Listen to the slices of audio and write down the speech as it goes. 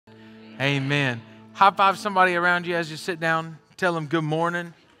Amen. High five somebody around you as you sit down. Tell them good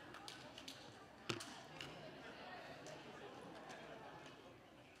morning.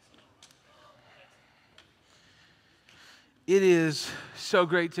 It is so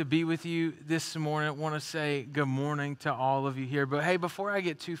great to be with you this morning. I want to say good morning to all of you here. But hey, before I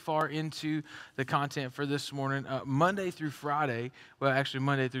get too far into the content for this morning, Monday through Friday, well, actually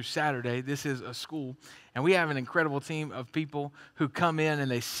Monday through Saturday, this is a school. And we have an incredible team of people who come in and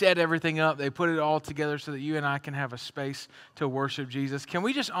they set everything up. They put it all together so that you and I can have a space to worship Jesus. Can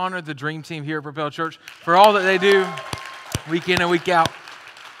we just honor the dream team here at Propel Church for all that they do week in and week out?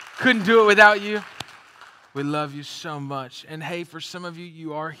 Couldn't do it without you. We love you so much. And hey, for some of you,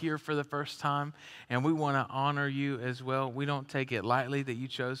 you are here for the first time, and we want to honor you as well. We don't take it lightly that you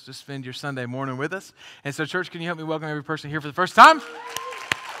chose to spend your Sunday morning with us. And so, church, can you help me welcome every person here for the first time?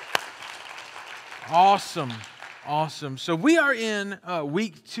 Awesome. Awesome. So we are in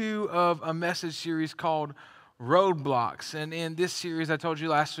week 2 of a message series called Roadblocks. And in this series, I told you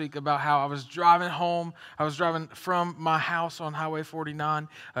last week about how I was driving home. I was driving from my house on Highway 49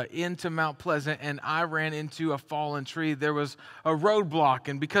 into Mount Pleasant, and I ran into a fallen tree. There was a roadblock,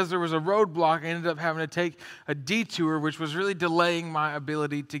 and because there was a roadblock, I ended up having to take a detour, which was really delaying my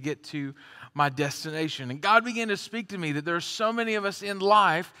ability to get to my destination. And God began to speak to me that there are so many of us in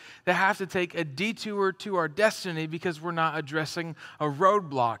life that have to take a detour to our destiny because we're not addressing a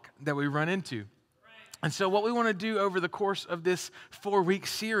roadblock that we run into. And so what we want to do over the course of this 4-week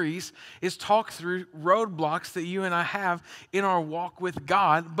series is talk through roadblocks that you and I have in our walk with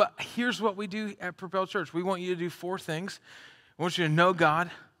God. But here's what we do at Propel Church. We want you to do 4 things. We want you to know God,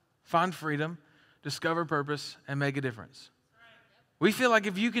 find freedom, discover purpose, and make a difference. We feel like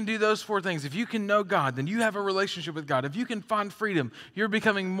if you can do those 4 things, if you can know God, then you have a relationship with God. If you can find freedom, you're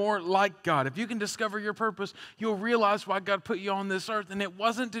becoming more like God. If you can discover your purpose, you'll realize why God put you on this earth. And it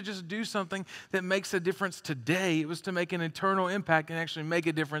wasn't to just do something that makes a difference today. It was to make an eternal impact and actually make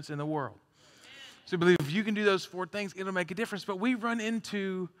a difference in the world. So I believe if you can do those 4 things, it'll make a difference. But we run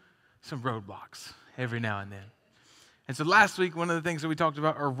into some roadblocks every now and then. And so last week, one of the things that we talked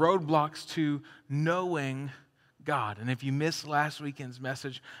about are roadblocks to knowing God. And if you missed last weekend's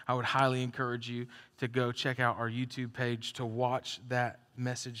message, I would highly encourage you to go check out our YouTube page to watch that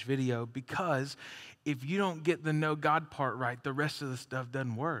message video, because if you don't get the know God part right, the rest of the stuff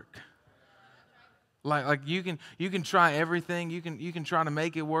doesn't work. Like you can try everything, you can try to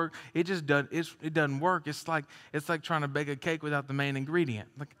make it work. It just doesn't work. It's like trying to bake a cake without the main ingredient.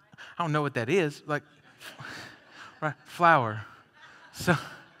 Like, I don't know what that is. Like right, flour. So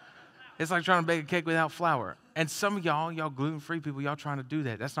it's like trying to bake a cake without flour. And some of y'all gluten-free people, y'all trying to do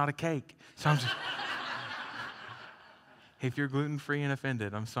that. That's not a cake. So I'm just, if you're gluten-free and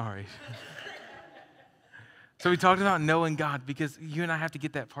offended, I'm sorry. So we talked about knowing God, because you and I have to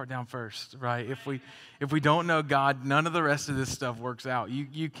get that part down first, right? If we don't know God, none of the rest of this stuff works out.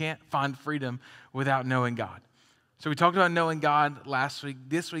 You can't find freedom without knowing God. So we talked about knowing God last week.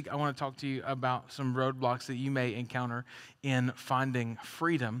 This week, I want to talk to you about some roadblocks that you may encounter in finding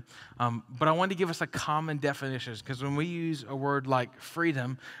freedom. But I wanted to give us a common definition, because when we use a word like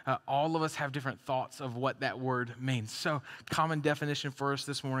freedom, all of us have different thoughts of what that word means. So common definition for us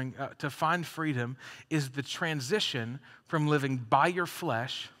this morning, to find freedom is the transition from living by your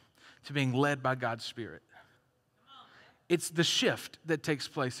flesh to being led by God's Spirit. It's the shift that takes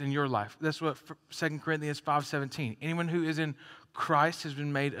place in your life. That's what 2 Corinthians 5:17. Anyone who is in Christ has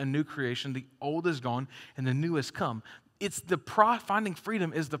been made a new creation. The old is gone and the new has come. It's finding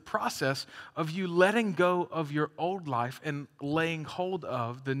freedom is the process of you letting go of your old life and laying hold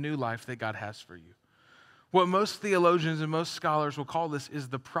of the new life that God has for you. What most theologians and most scholars will call this is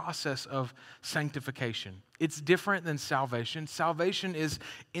the process of sanctification. It's different than salvation. Salvation is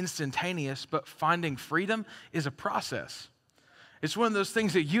instantaneous, but finding freedom is a process. It's one of those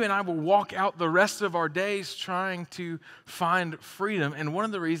things that you and I will walk out the rest of our days trying to find freedom. And one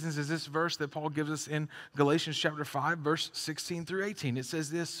of the reasons is this verse that Paul gives us in Galatians chapter 5, verse 16 through 18. It says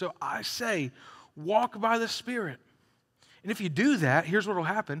this, "So I say, walk by the Spirit. And if you do that, here's what will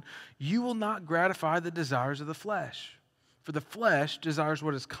happen. You will not gratify the desires of the flesh. For the flesh desires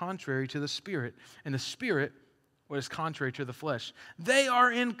what is contrary to the Spirit, and the Spirit what is contrary to the flesh. They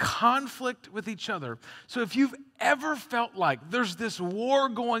are in conflict with each other." So if you've ever felt like there's this war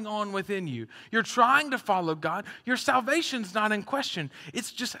going on within you, you're trying to follow God, your salvation's not in question.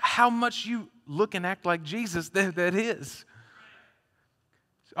 It's just how much you look and act like Jesus that is.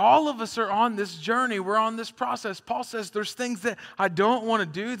 All of us are on this journey. We're on this process. Paul says there's things that I don't want to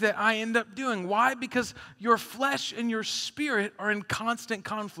do that I end up doing. Why? Because your flesh and your spirit are in constant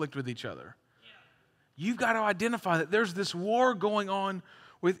conflict with each other. You've got to identify that there's this war going on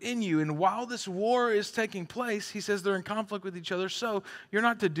within you. And while this war is taking place, he says they're in conflict with each other. So you're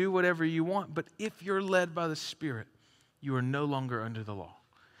not to do whatever you want, but if you're led by the Spirit, you are no longer under the law.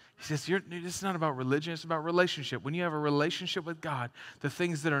 He says, it's not about religion, it's about relationship. When you have a relationship with God, the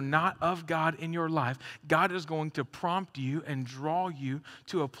things that are not of God in your life, God is going to prompt you and draw you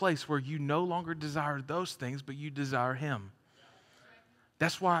to a place where you no longer desire those things, but you desire Him.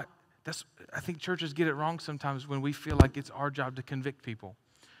 That's why, I think churches get it wrong sometimes when we feel like it's our job to convict people.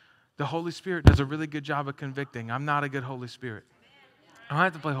 The Holy Spirit does a really good job of convicting. I'm not a good Holy Spirit. I don't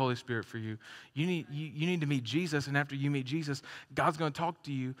have to play Holy Spirit for you. You need to meet Jesus, and after you meet Jesus, God's going to talk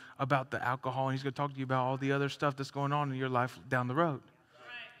to you about the alcohol, and He's going to talk to you about all the other stuff that's going on in your life down the road.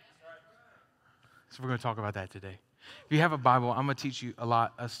 So we're going to talk about that today. If you have a Bible, I'm going to teach you a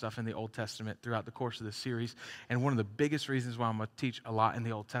lot of stuff in the Old Testament throughout the course of this series, and one of the biggest reasons why I'm going to teach a lot in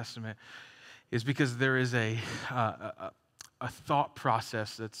the Old Testament is because there is a thought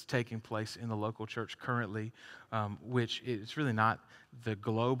process that's taking place in the local church currently, which it's really not the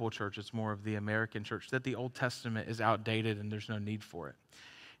global church, it's more of the American church, that the Old Testament is outdated and there's no need for it.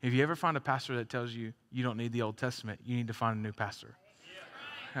 If you ever find a pastor that tells you you don't need the Old Testament, you need to find a new pastor.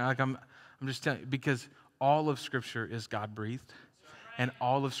 Like I'm just telling you, because all of Scripture is God-breathed, and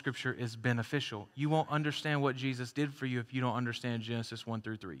all of Scripture is beneficial. You won't understand what Jesus did for you if you don't understand Genesis 1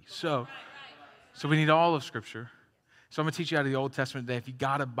 through 3. So we need all of Scripture. So I'm going to teach you out of the Old Testament today. If you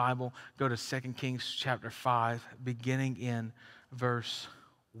got a Bible, go to 2 Kings chapter 5, beginning in verse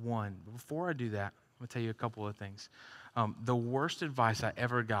 1. But before I do that, I'm going to tell you a couple of things. The worst advice I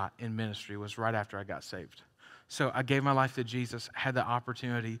ever got in ministry was right after I got saved. So I gave my life to Jesus, had the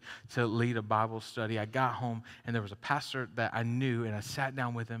opportunity to lead a Bible study. I got home, and there was a pastor that I knew, and I sat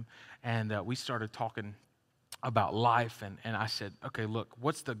down with him, and we started talking about life, and I said, okay, look,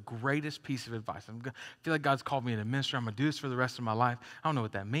 what's the greatest piece of advice? I feel like God's called me into ministry. I'm going to do this for the rest of my life. I don't know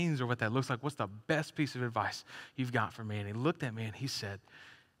what that means or what that looks like. What's the best piece of advice you've got for me? And he looked at me, and he said,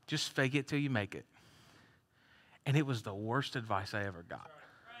 just fake it till you make it. And it was the worst advice I ever got.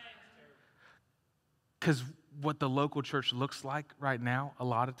 Because what the local church looks like right now, a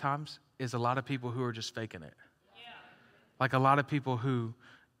lot of times, is a lot of people who are just faking it. Like a lot of people who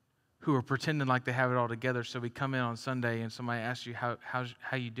are pretending like they have it all together. So we come in on Sunday and somebody asks you, how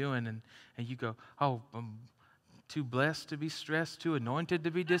you doing? And you go, oh, I'm too blessed to be stressed, too anointed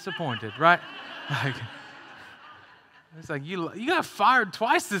to be disappointed, right? Like, it's like you got fired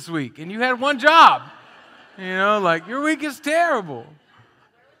twice this week and you had one job. You know, like your week is terrible.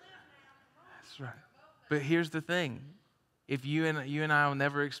 That's right. But here's the thing. If you and I will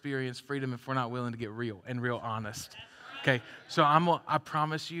never experience freedom if we're not willing to get real and real honest. Okay, so I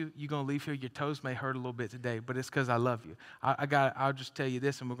promise you, you're going to leave here, your toes may hurt a little bit today, but it's because I love you. I'll just tell you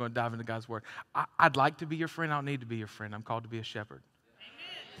this, and we're going to dive into God's Word. I'd like to be your friend. I don't need to be your friend. I'm called to be a shepherd.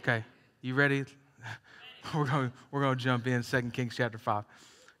 Okay, you ready? We're going to jump in, 2 Kings chapter 5. It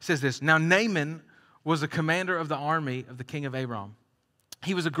says this, now Naaman was the commander of the army of the king of Aram.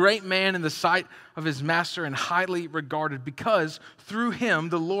 He was a great man in the sight of his master and highly regarded because through him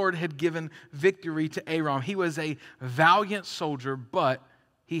the Lord had given victory to Aram. He was a valiant soldier, but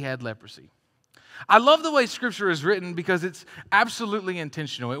he had leprosy. I love the way Scripture is written because it's absolutely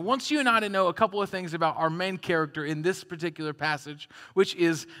intentional. It wants you and I to know a couple of things about our main character in this particular passage, which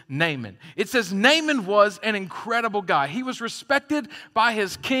is Naaman. It says Naaman was an incredible guy. He was respected by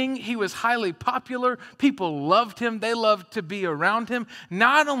his king. He was highly popular. People loved him. They loved to be around him.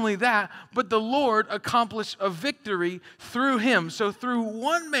 Not only that, but the Lord accomplished a victory through him. So through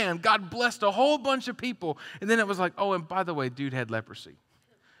one man, God blessed a whole bunch of people. And then it was like, oh, and by the way, dude had leprosy.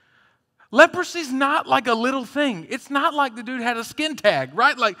 Leprosy's not like a little thing. It's not like the dude had a skin tag,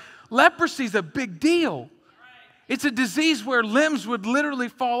 right? Like leprosy's a big deal. It's a disease where limbs would literally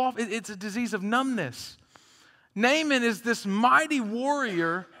fall off. It's a disease of numbness. Naaman is this mighty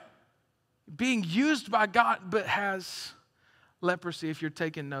warrior being used by God, but has leprosy. If you're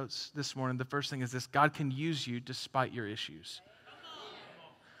taking notes this morning, the first thing is this: God can use you despite your issues.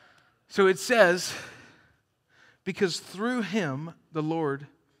 So it says, because through him, the Lord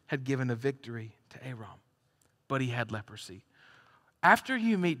had given a victory to Aram, but he had leprosy. After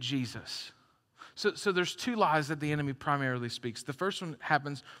you meet Jesus, so there's two lies that the enemy primarily speaks. The first one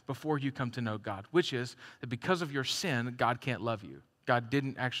happens before you come to know God, which is that because of your sin, God can't love you. God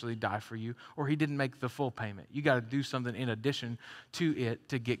didn't actually die for you, or he didn't make the full payment. You got to do something in addition to it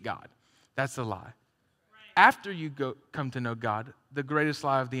to get God. That's the lie. After you come to know God, the greatest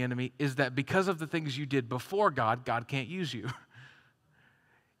lie of the enemy is that because of the things you did before God, God can't use you.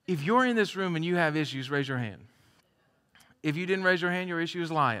 If you're in this room and you have issues, raise your hand. If you didn't raise your hand, your issue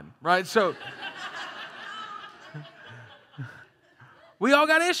is lying, right? So We all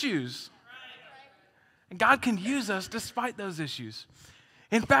got issues. And God can use us despite those issues.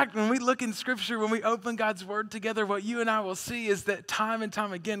 In fact, when we look in Scripture, when we open God's Word together, what you and I will see is that time and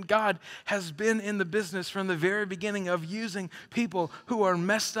time again, God has been in the business from the very beginning of using people who are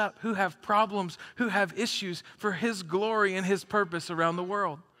messed up, who have problems, who have issues for His glory and His purpose around the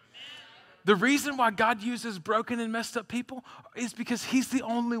world. The reason why God uses broken and messed up people is because He's the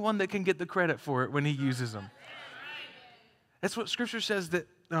only one that can get the credit for it when He uses them. That's what Scripture says that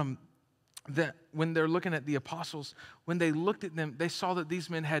when they're looking at the apostles, when they looked at them, they saw that these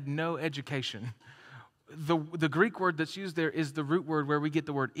men had no education. The Greek word that's used there is the root word where we get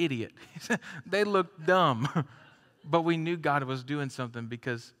the word idiot. They looked dumb, but we knew God was doing something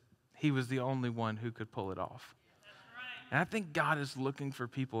because He was the only one who could pull it off. And I think God is looking for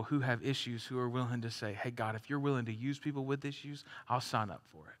people who have issues, who are willing to say, hey, God, if you're willing to use people with issues, I'll sign up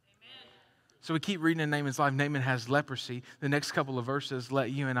for it. So we keep reading in Naaman's life. Naaman has leprosy. The next couple of verses let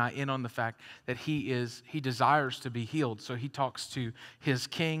you and I in on the fact that he desires to be healed. So he talks to his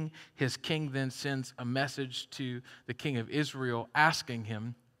king. His king then sends a message to the king of Israel asking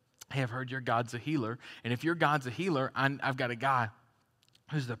him, hey, I've heard your God's a healer. And if your God's a healer, I've got a guy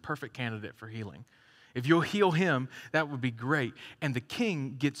who's the perfect candidate for healing. If you'll heal him, that would be great. And the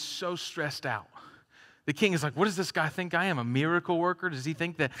king gets so stressed out. The king is like, what does this guy think I am, a miracle worker? Does he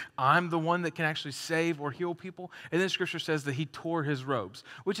think that I'm the one that can actually save or heal people? And then Scripture says that he tore his robes,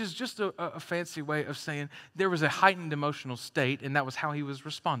 which is just a fancy way of saying there was a heightened emotional state, and that was how he was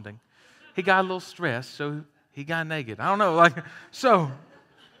responding. He got a little stressed, so he got naked. I don't know. So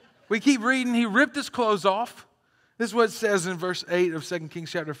we keep reading. He ripped his clothes off. This is what it says in verse 8 of 2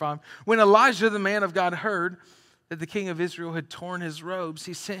 Kings chapter 5. When Elijah, the man of God, heard that the king of Israel had torn his robes,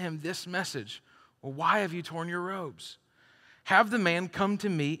 he sent him this message. Well, why have you torn your robes? Have the man come to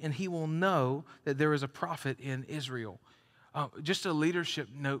me, and he will know that there is a prophet in Israel. Just a leadership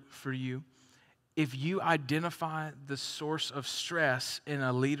note for you. If you identify the source of stress in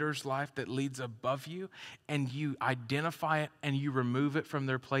a leader's life that leads above you, and you identify it and you remove it from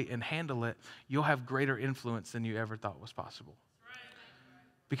their plate and handle it, you'll have greater influence than you ever thought was possible.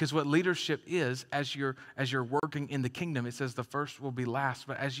 Because what leadership is, as you're working in the kingdom, it says the first will be last.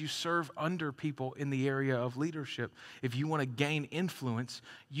 But as you serve under people in the area of leadership, if you want to gain influence,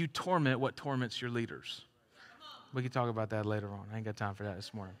 you torment what torments your leaders. We can talk about that later on. I ain't got time for that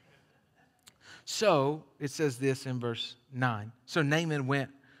this morning. So it says this in verse 9. So Naaman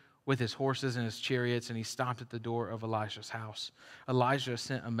went with his horses and his chariots, and he stopped at the door of Elisha's house. Elijah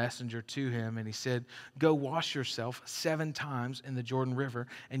sent a messenger to him, and he said, go wash yourself 7 times in the Jordan River,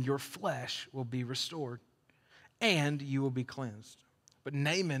 and your flesh will be restored, and you will be cleansed. But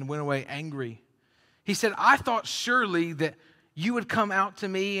Naaman went away angry. He said, I thought surely that you would come out to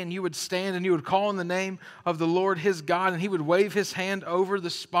me, and you would stand, and you would call on the name of the Lord his God, and he would wave his hand over the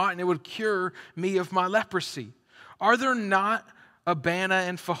spot, and it would cure me of my leprosy. Are there not Abana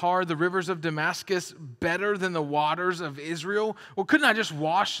and Fahar, the rivers of Damascus, better than the waters of Israel? Well, couldn't I just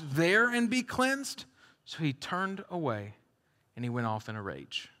wash there and be cleansed? So he turned away and he went off in a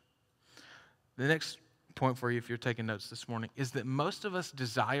rage. The next point for you, if you're taking notes this morning, is that most of us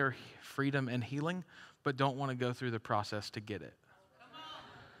desire freedom and healing, but don't want to go through the process to get it.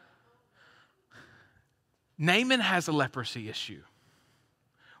 Naaman has a leprosy issue.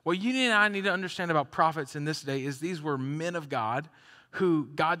 What you and I need to understand about prophets in this day is these were men of God who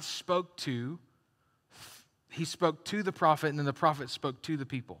God spoke to. He spoke to the prophet, and then the prophet spoke to the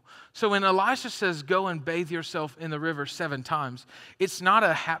people. So when Elisha says, go and bathe yourself in the river 7 times, it's not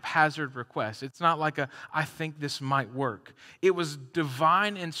a haphazard request. It's not like I think this might work. It was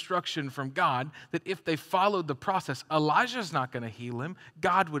divine instruction from God that if they followed the process, Elijah's not going to heal him.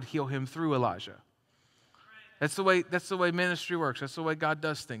 God would heal him through Elijah. That's the way ministry works. That's the way God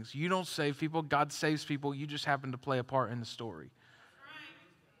does things. You don't save people. God saves people. You just happen to play a part in the story.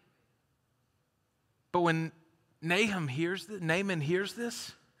 But when Naaman hears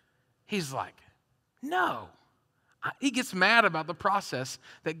this, he's like, no. He gets mad about the process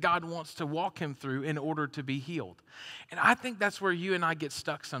that God wants to walk him through in order to be healed. And I think that's where you and I get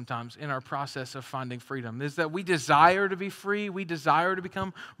stuck sometimes in our process of finding freedom, is that we desire to be free. We desire to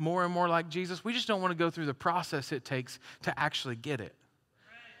become more and more like Jesus. We just don't want to go through the process it takes to actually get it.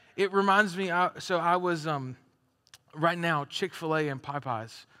 It reminds me, I was, right now, Chick-fil-A and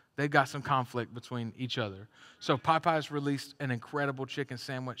Popeyes, they've got some conflict between each other. So Popeyes released an incredible chicken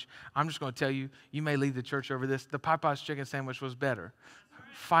sandwich. I'm just going to tell you, you may leave the church over this. The Popeyes chicken sandwich was better.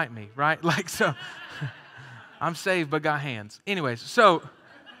 Fight me, right? So I'm saved but got hands. Anyways, so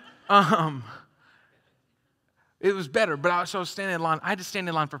it was better. But I was standing in line. I had to stand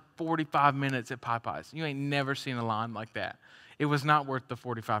in line for 45 minutes at Popeyes. You ain't never seen a line like that. it was not worth the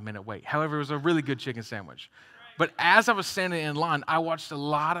 45-minute wait. However, it was a really good chicken sandwich. But as I was standing in line, I watched a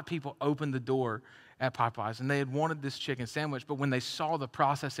lot of people open the door at Popeyes, and they had wanted this chicken sandwich, but when they saw the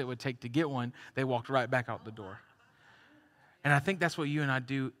process it would take to get one, they walked right back out the door. And I think that's what you and I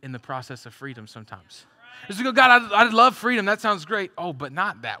do in the process of freedom sometimes. Just to go, God, I love freedom. That sounds great. Oh, but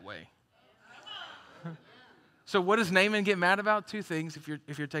not that way. So what does Naaman get mad about? Two things,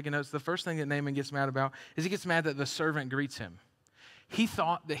 if you're taking notes. The first thing that Naaman gets mad about is he gets mad that the servant greets him. He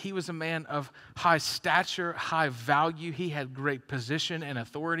thought that he was a man of high stature, high value. He had great position and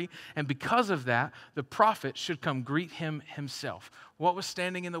authority. And because of that, the prophet should come greet him himself. What was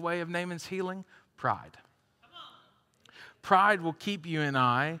standing in the way of Naaman's healing? Pride. Pride will keep you and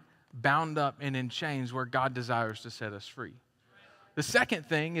I bound up and in chains where God desires to set us free. The second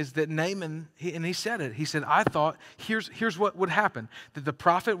thing is that Naaman, and he said it, he said, I thought, here's what would happen, that the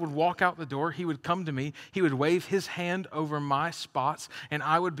prophet would walk out the door, he would come to me, he would wave his hand over my spots, and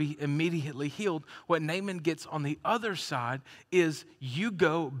I would be immediately healed. What Naaman gets on the other side is, you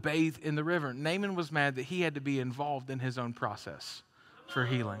go bathe in the river. Naaman was mad that he had to be involved in his own process for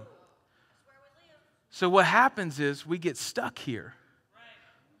healing. So what happens is we get stuck here.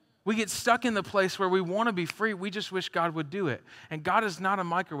 We get stuck in the place where we want to be free. We just wish God would do it. And God is not a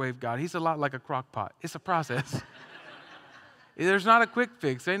microwave God. He's a lot like a crock pot. It's a process. There's not a quick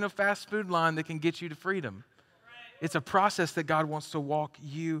fix. There ain't no fast food line that can get you to freedom. It's a process that God wants to walk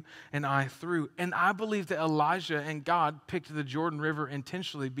you and I through. And I believe that Elijah and God picked the Jordan River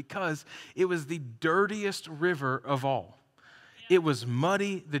intentionally because it was the dirtiest river of all. It was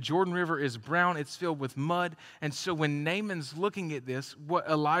muddy. The Jordan River is brown. It's filled with mud. And so when Naaman's looking at this, what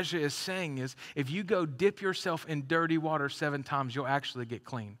Elijah is saying is, if you go dip yourself in dirty water 7 times, you'll actually get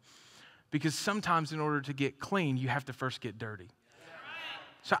clean. Because sometimes in order to get clean, you have to first get dirty.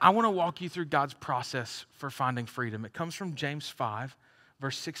 So I want to walk you through God's process for finding freedom. It comes from James 5,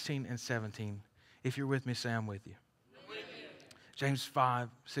 verse 16 and 17. If you're with me, say I'm with you. James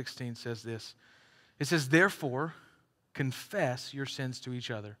 5:16 says this. It says, therefore, confess your sins to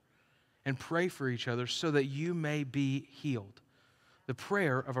each other and pray for each other so that you may be healed. The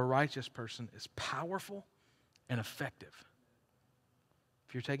prayer of a righteous person is powerful and effective.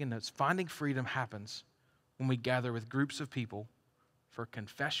 If you're taking notes, finding freedom happens when we gather with groups of people for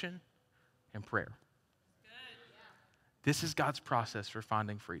confession and prayer. This is God's process for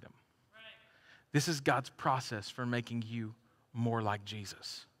finding freedom. This is God's process for making you more like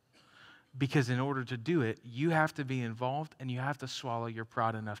Jesus. Because in order to do it, you have to be involved and you have to swallow your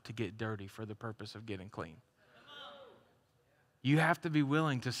pride enough to get dirty for the purpose of getting clean. You have to be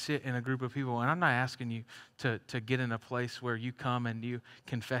willing to sit in a group of people. And I'm not asking you to get in a place where you come and you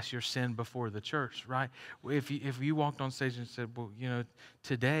confess your sin before the church, right? If you walked on stage and said, well, you know,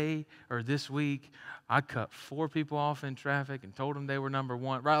 today or this week, I cut 4 people off in traffic and told them they were number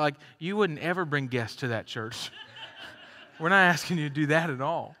 1, right? Like, you wouldn't ever bring guests to that church. We're not asking you to do that at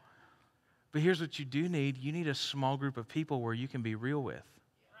all. But here's what you do need. You need a small group of people where you can be real with,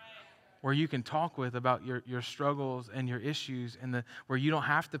 where you can talk with about your struggles and your issues, and where you don't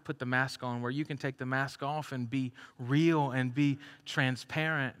have to put the mask on, where you can take the mask off and be real and be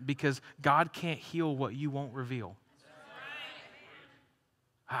transparent, because God can't heal what you won't reveal.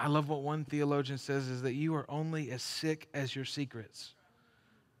 I love what one theologian says is that you are only as sick as your secrets.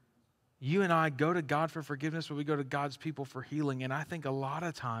 You and I go to God for forgiveness, but we go to God's people for healing. And I think a lot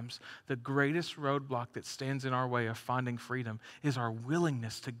of times the greatest roadblock that stands in our way of finding freedom is our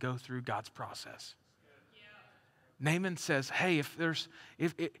willingness to go through God's process. Yeah. Naaman says, hey, if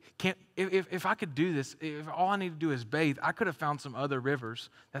I could do this, if all I need to do is bathe, I could have found some other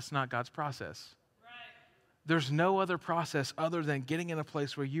rivers. That's not God's process. There's no other process other than getting in a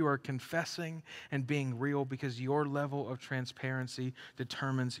place where you are confessing and being real, because your level of transparency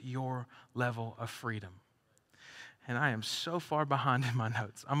determines your level of freedom. And I am so far behind in my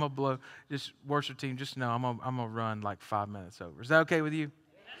notes. I'm going to blow, just worship team, just know I'm going to run like 5 minutes over. Is that okay with you?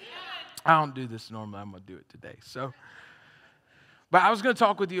 I don't do this normally. I'm going to do it today. But I was going to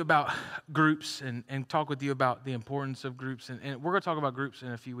talk with you about groups and talk with you about the importance of groups. And we're going to talk about groups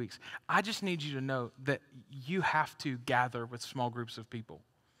in a few weeks. I just need you to know that you have to gather with small groups of people.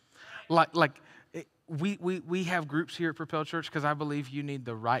 We have groups here at Propel Church because I believe you need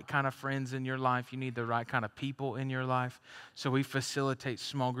the right kind of friends in your life. You need the right kind of people in your life. So we facilitate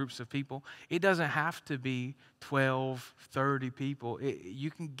small groups of people. It doesn't have to be 12, 30 people.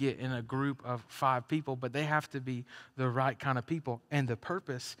 You can get in a group of 5 people, but they have to be the right kind of people. And the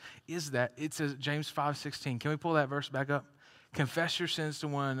purpose is that it says James 5:16. Can we pull that verse back up? Confess your sins to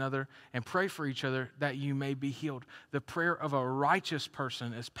one another and pray for each other that you may be healed. The prayer of a righteous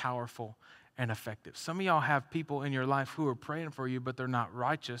person is powerful and effective. Some of y'all have people in your life who are praying for you, but they're not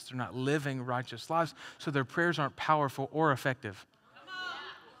righteous. They're not living righteous lives, so their prayers aren't powerful or effective.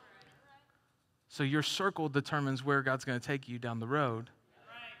 So your circle determines where God's going to take you down the road.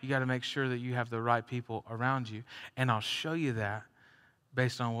 You got to make sure that you have the right people around you. And I'll show you that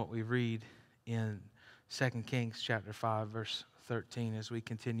based on what we read in 2 Kings chapter 5, verse 13, as we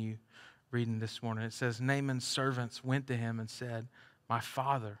continue reading this morning. It says, Naaman's servants went to him and said, my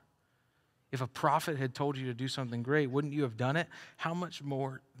father, if a prophet had told you to do something great, wouldn't you have done it? How much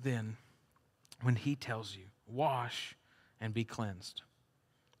more then when he tells you, wash and be cleansed?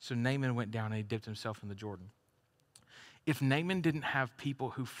 So Naaman went down and he dipped himself in the Jordan. If Naaman didn't have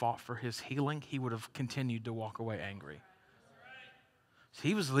people who fought for his healing, he would have continued to walk away angry. So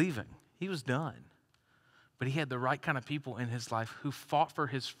he was leaving. He was done. But he had the right kind of people in his life who fought for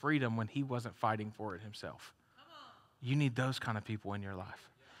his freedom when he wasn't fighting for it himself. You need those kind of people in your life.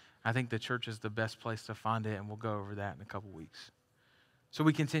 I think the church is the best place to find it, and we'll go over that in a couple weeks. So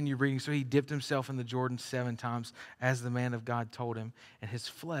we continue reading. So he dipped himself in the Jordan 7 times, as the man of God told him, and his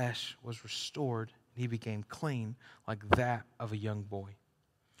flesh was restored, and he became clean like that of a young boy.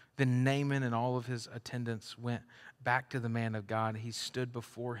 Then Naaman and all of his attendants went back to the man of God. He stood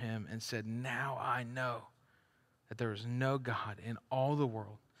before him and said, now I know that there is no God in all the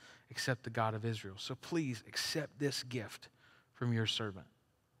world except the God of Israel. So please accept this gift from your servant.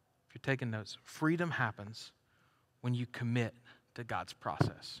 If you're taking notes, freedom happens when you commit to God's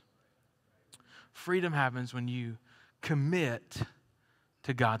process. Freedom happens when you commit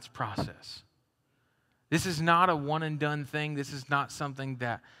to God's process. This is not a one and done thing. This is not something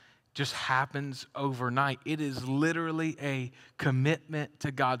that just happens overnight. It is literally a commitment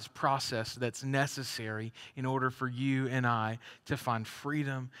to God's process that's necessary in order for you and I to find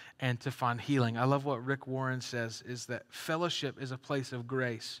freedom and to find healing. I love what Rick Warren says, is that fellowship is a place of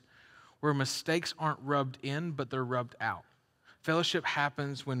grace where mistakes aren't rubbed in, but they're rubbed out. Fellowship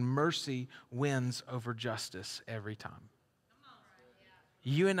happens when mercy wins over justice every time.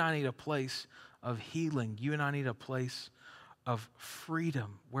 You and I need a place of healing. You and I need a place of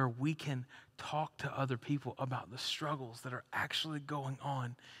freedom where we can talk to other people about the struggles that are actually going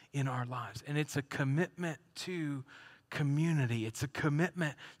on in our lives. And it's a commitment to community. It's a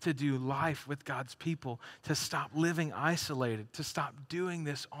commitment to do life with God's people, to stop living isolated, to stop doing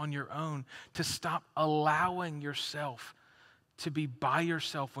this on your own, to stop allowing yourself to be by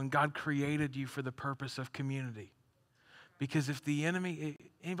yourself when God created you for the purpose of community. Because if the enemy,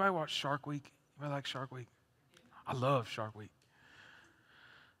 anybody watch Shark Week? Anybody like Shark Week? I love Shark Week.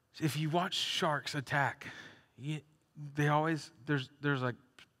 If you watch sharks attack, they always, there's like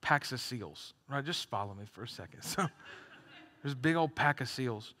packs of seals, right? Just follow me for a second. So there's a big old pack of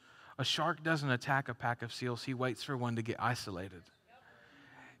seals. A shark doesn't attack a pack of seals. He waits for one to get isolated.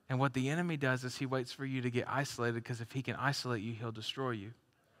 And what the enemy does is he waits for you to get isolated, because if he can isolate you, he'll destroy you.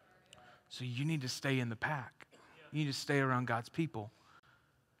 So you need to stay in the pack. You need to stay around God's people.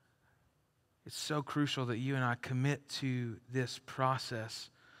 It's so crucial that you and I commit to this process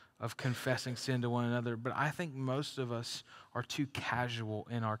of confessing sin to one another. But I think most of us are too casual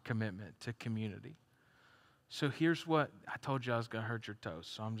in our commitment to community. So here's what, I told you I was going to hurt your toes,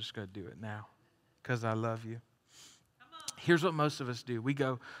 so I'm just going to do it now because I love you. Here's what most of us do. We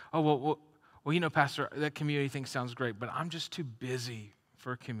go, oh, well, you know, Pastor, that community thing sounds great, but I'm just too busy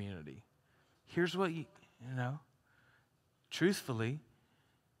for community. Here's what you know, truthfully,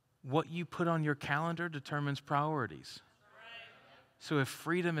 what you put on your calendar determines priorities. So if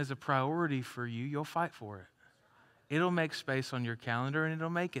freedom is a priority for you, you'll fight for it. It'll make space on your calendar, and it'll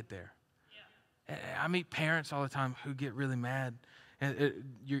make it there. Yeah. I meet parents all the time who get really mad. And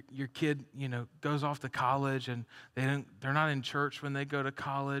your kid, goes off to college, and they're not in church when they go to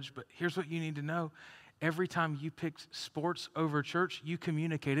college. But here's what you need to know. Every time you picked sports over church, you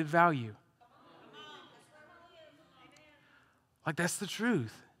communicated value. Like, that's the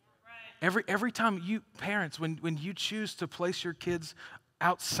truth. Every time you, parents, when you choose to place your kids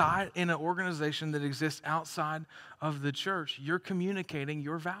outside in an organization that exists outside of the church, you're communicating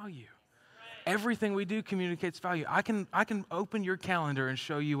your value. Everything we do communicates value. I can open your calendar and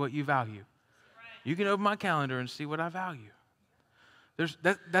show you what you value. You can open my calendar and see what I value.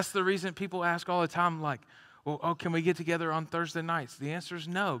 That's the reason people ask all the time, like, well, can we get together on Thursday nights? The answer is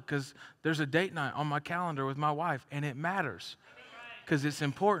no, because there's a date night on my calendar with my wife, and it matters because it's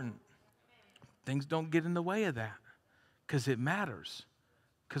important. Things don't get in the way of that because it matters,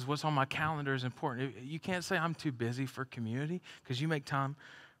 because what's on my calendar is important. You can't say I'm too busy for community, because you make time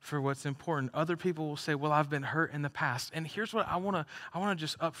for what's important. Other people will say, well, I've been hurt in the past. And here's what I want to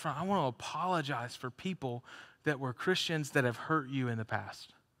just up front, I want to apologize for people that were Christians that have hurt you in the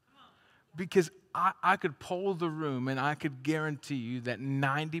past. Because I could poll the room and I could guarantee you that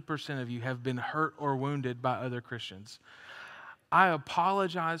 90% of you have been hurt or wounded by other Christians. I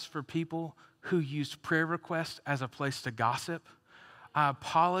apologize for people who used prayer requests as a place to gossip. I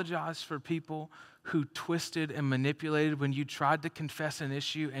apologize for people who twisted and manipulated when you tried to confess an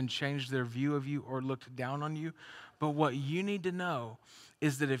issue and changed their view of you or looked down on you. But what you need to know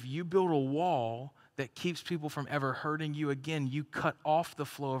is that if you build a wall that keeps people from ever hurting you again, you cut off the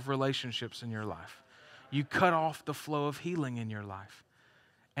flow of relationships in your life. You cut off the flow of healing in your life.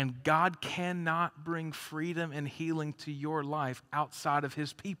 And God cannot bring freedom and healing to your life outside of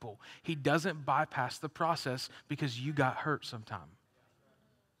his people. He doesn't bypass the process because you got hurt sometime.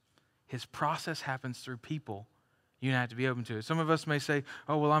 His process happens through people. You have to be open to it. Some of us may say,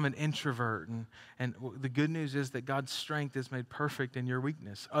 oh, well, I'm an introvert. And the good news is that God's strength is made perfect in your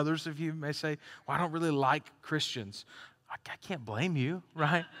weakness. Others of you may say, well, I don't really like Christians. I can't blame you,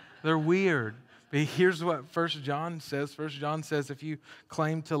 right? They're weird. But here's what 1 John says. 1 John says, if you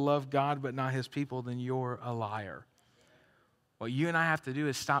claim to love God but not his people, then you're a liar. What you and I have to do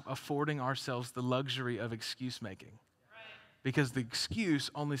is stop affording ourselves the luxury of excuse making. Because the excuse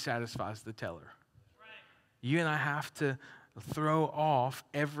only satisfies the teller. You and I have to throw off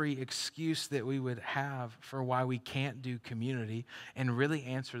every excuse that we would have for why we can't do community and really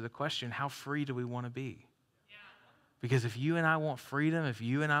answer the question, how free do we want to be? Because if you and I want freedom, if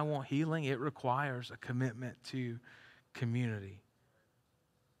you and I want healing, it requires a commitment to community.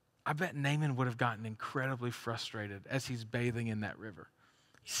 I bet Naaman would have gotten incredibly frustrated as he's bathing in that river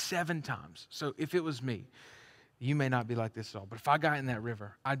 7 times. So if it was me, you may not be like this at all, but if I got in that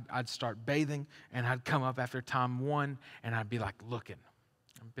river, I'd start bathing, and I'd come up after time 1, and I'd be like looking.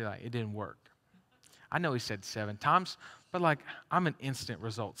 I'd be like, it didn't work. I know he said 7 times, but like I'm an instant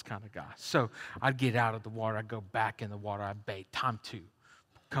results kind of guy. So I'd get out of the water, I'd go back in the water, I'd bathe. Time 2,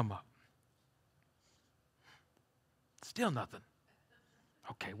 come up. Still nothing.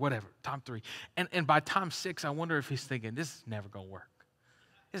 Okay, whatever. Time 3. And by time 6, I wonder if he's thinking, this is never going to work.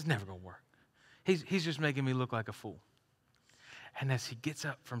 It's never going to work. He's just making me look like a fool. And as he gets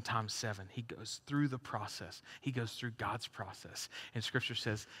up from time 7, he goes through the process. He goes through God's process. And Scripture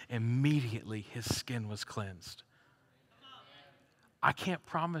says, immediately his skin was cleansed. I can't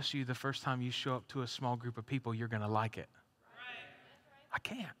promise you the first time you show up to a small group of people, you're going to like it. I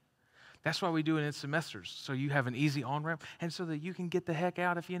can't. That's why we do it in semesters, so you have an easy on-ramp and so that you can get the heck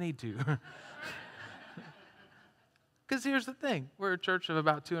out if you need to. Because here's the thing. We're a church of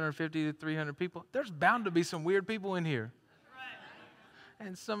about 250 to 300 people. There's bound to be some weird people in here.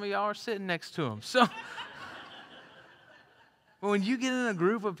 And some of y'all are sitting next to them. So when you get in a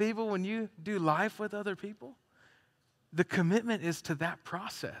group of people, when you do life with other people, the commitment is to that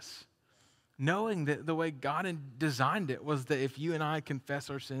process. Knowing that the way God designed it was that if you and I confess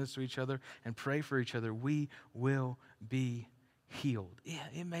our sins to each other and pray for each other, we will be healed. Yeah,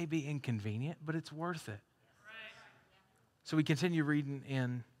 it may be inconvenient, but it's worth it. So we continue reading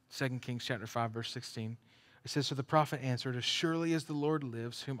in 2 Kings chapter 5, verse 16. It says, so the prophet answered, as surely as the Lord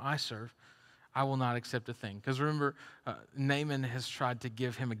lives, whom I serve, I will not accept a thing. Because remember, Naaman has tried to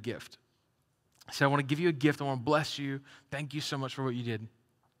give him a gift. He said, I want to give you a gift. I want to bless you. Thank you so much for what you did.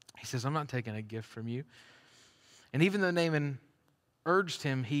 He says, I'm not taking a gift from you. And even though Naaman urged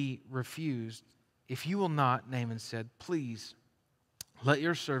him, he refused. If you will not, Naaman said, please let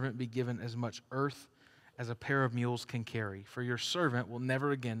your servant be given as much earth as a pair of mules can carry, for your servant will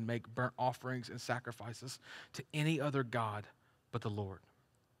never again make burnt offerings and sacrifices to any other god but the Lord.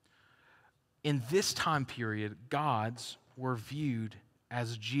 In this time period, gods were viewed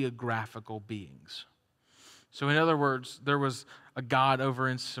as geographical beings. So in other words, there was a god over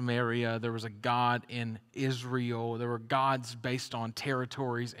in Samaria, there was a god in Israel, there were gods based on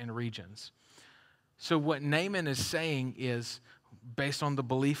territories and regions. So what Naaman is saying is, based on the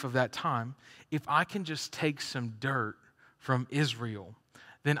belief of that time, if I can just take some dirt from Israel,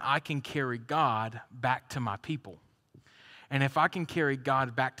 then I can carry God back to my people. And if I can carry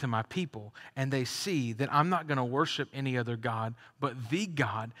God back to my people and they see that I'm not going to worship any other God but the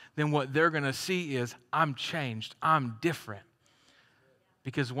God, then what they're going to see is I'm changed, I'm different.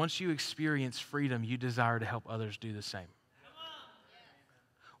 Because once you experience freedom, you desire to help others do the same.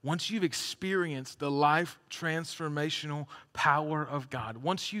 Once you've experienced the life transformational power of God,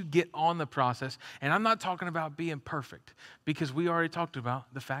 once you get on the process, and I'm not talking about being perfect, because we already talked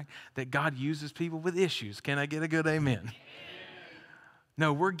about the fact that God uses people with issues. Can I get a good amen?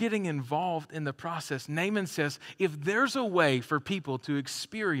 No, we're getting involved in the process. Naaman says, if there's a way for people to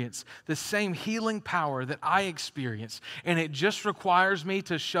experience the same healing power that I experience, and it just requires me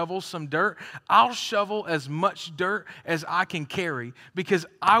to shovel some dirt, I'll shovel as much dirt as I can carry because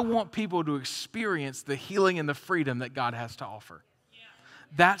I want people to experience the healing and the freedom that God has to offer.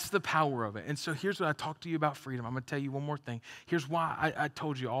 That's the power of it. And so here's what I talked to you about freedom. I'm going to tell you one more thing. Here's why I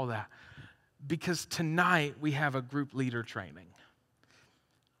told you all that. Because tonight we have a group leader training.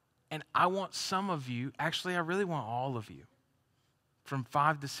 And I want some of you, actually I really want all of you, from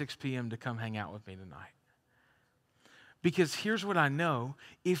 5 to 6 p.m. to come hang out with me tonight. Because here's what I know.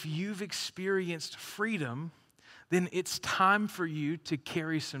 If you've experienced freedom, then it's time for you to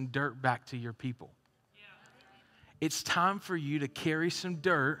carry some dirt back to your people. It's time for you to carry some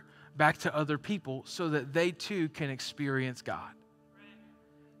dirt back to other people so that they too can experience God.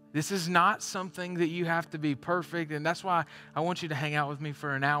 This is not something that you have to be perfect, and that's why I want you to hang out with me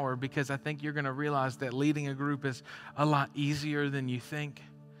for an hour, because I think you're going to realize that leading a group is a lot easier than you think.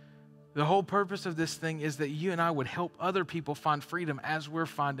 The whole purpose of this thing is that you and I would help other people find freedom as we're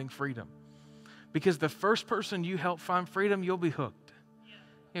finding freedom. Because the first person you help find freedom, you'll be hooked.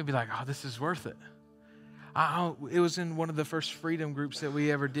 You'll be like, oh, this is worth it. It was in one of the first freedom groups that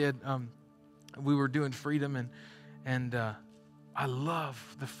we ever did. We were doing freedom, and I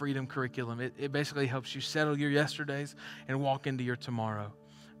love the freedom curriculum. It basically helps you settle your yesterdays and walk into your tomorrow,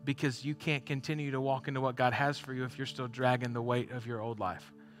 because you can't continue to walk into what God has for you if you're still dragging the weight of your old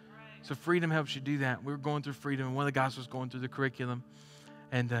life. Right. So freedom helps you do that. We were going through freedom, and one of the guys was going through the curriculum,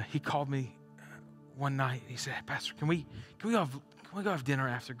 and he called me one night. And he said, hey, Pastor, can we go have dinner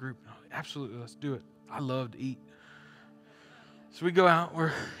after group? No, absolutely, let's do it. I love to eat. So we go out,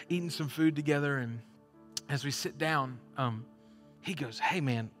 we're eating some food together, and as we sit down, he goes, hey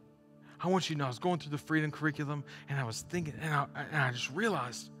man, I want you to know I was going through the freedom curriculum, and I was thinking, and I just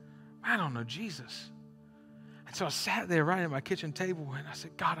realized, I don't know Jesus. And so I sat there right at my kitchen table, and I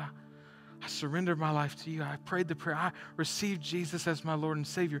said, God, I surrendered my life to you. I prayed the prayer. I received Jesus as my Lord and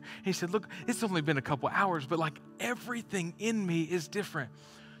Savior. And he said, look, it's only been a couple hours, but like everything in me is different.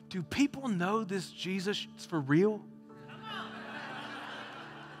 Do people know this Jesus is for real?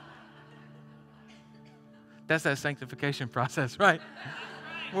 That's that sanctification process, right?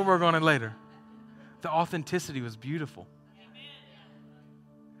 We'll work on it later. The authenticity was beautiful.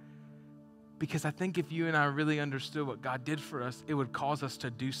 Because I think if you and I really understood what God did for us, it would cause us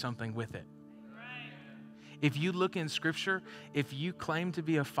to do something with it. If you look in Scripture, if you claim to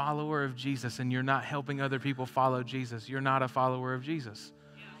be a follower of Jesus and you're not helping other people follow Jesus, you're not a follower of Jesus.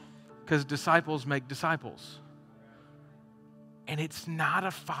 Because disciples make disciples. And it's not a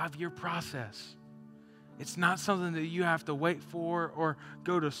 5-year process. It's not something that you have to wait for or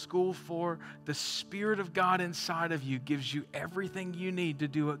go to school for. The Spirit of God inside of you gives you everything you need to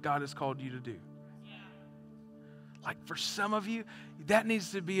do what God has called you to do. Yeah. Like for some of you, that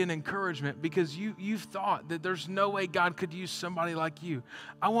needs to be an encouragement, because you've thought that there's no way God could use somebody like you.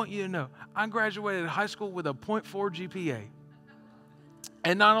 I want you to know, I graduated high school with a 0.4 GPA.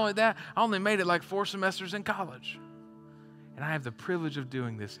 And not only that, I only made it like 4 semesters in college. And I have the privilege of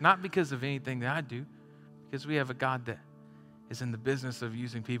doing this, not because of anything that I do, because we have a God that is in the business of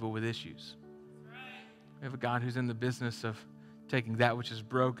using people with issues. We have a God who's in the business of taking that which is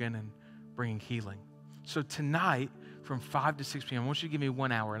broken and bringing healing. So tonight, from 5 to 6 p.m., I want you to give me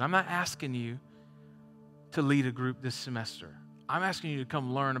 1 hour. And I'm not asking you to lead a group this semester. I'm asking you to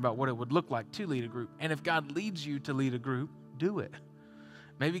come learn about what it would look like to lead a group. And if God leads you to lead a group, do it.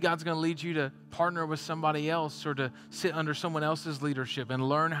 Maybe God's going to lead you to partner with somebody else or to sit under someone else's leadership and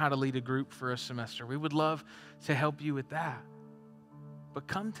learn how to lead a group for a semester. We would love to help you with that. But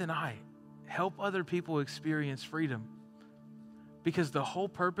come tonight. Help other people experience freedom. Because the whole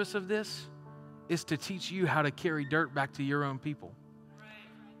purpose of this is to teach you how to carry dirt back to your own people.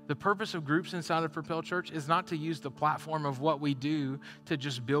 The purpose of groups inside of Propel Church is not to use the platform of what we do to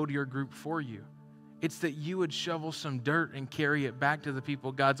just build your group for you. It's that you would shovel some dirt and carry it back to the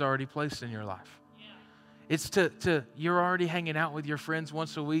people God's already placed in your life. Yeah. It's to you're already hanging out with your friends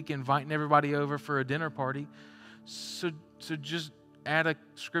once a week, inviting everybody over for a dinner party. So just add a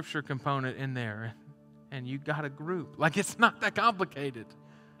scripture component in there, and you got a group. Like, it's not that complicated.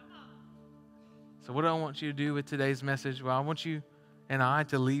 So what do I want you to do with today's message? Well, I want you and I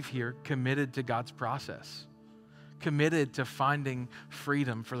to leave here committed to God's process. Committed to finding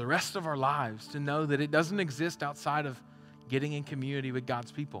freedom for the rest of our lives, to know that it doesn't exist outside of getting in community with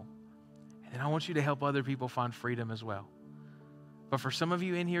God's people. And I want you to help other people find freedom as well. But for some of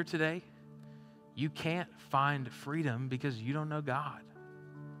you in here today, you can't find freedom because you don't know God.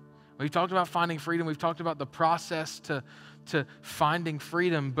 We've talked about finding freedom. We've talked about the process to finding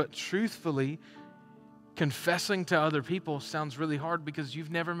freedom. But truthfully, confessing to other people sounds really hard because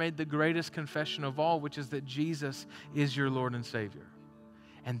you've never made the greatest confession of all, which is that Jesus is your Lord and Savior.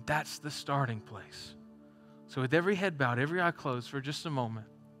 And that's the starting place. So with every head bowed, every eye closed for just a moment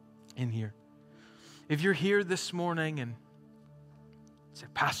in here, if you're here this morning and say,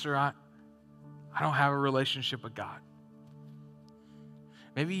 Pastor, I don't have a relationship with God.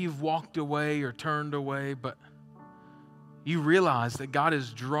 Maybe you've walked away or turned away, but you realize that God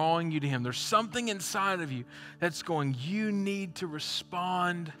is drawing you to Him. There's something inside of you that's going, you need to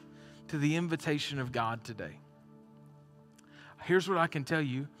respond to the invitation of God today. Here's what I can tell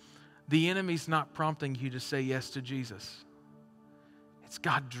you. The enemy's not prompting you to say yes to Jesus. It's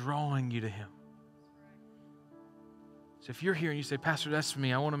God drawing you to Him. So if you're here and you say, Pastor, that's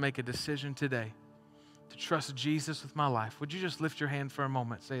me. I want to make a decision today to trust Jesus with my life. Would you just lift your hand for a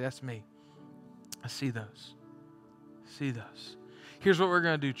moment? Say, that's me. I see those. See those. Here's what we're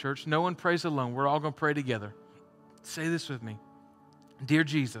going to do, church. No one prays alone. We're all going to pray together. Say this with me. Dear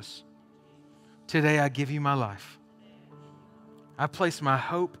Jesus, today I give you my life. I place my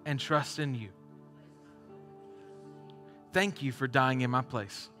hope and trust in you. Thank you for dying in my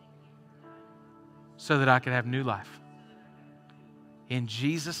place so that I could have new life. In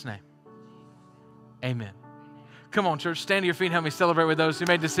Jesus' name, amen. Come on, church. Stand to your feet and help me celebrate with those who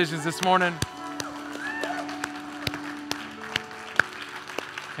made decisions this morning.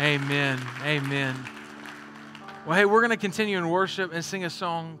 Amen. Amen. Well, hey, we're going to continue in worship and sing a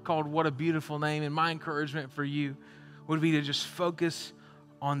song called What a Beautiful Name. And my encouragement for you would be to just focus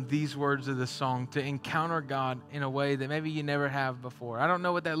on these words of this song, to encounter God in a way that maybe you never have before. I don't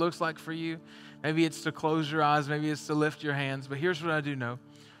know what that looks like for you. Maybe it's to close your eyes. Maybe it's to lift your hands. But here's what I do know.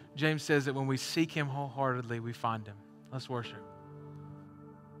 James says that when we seek Him wholeheartedly, we find Him. Let's worship.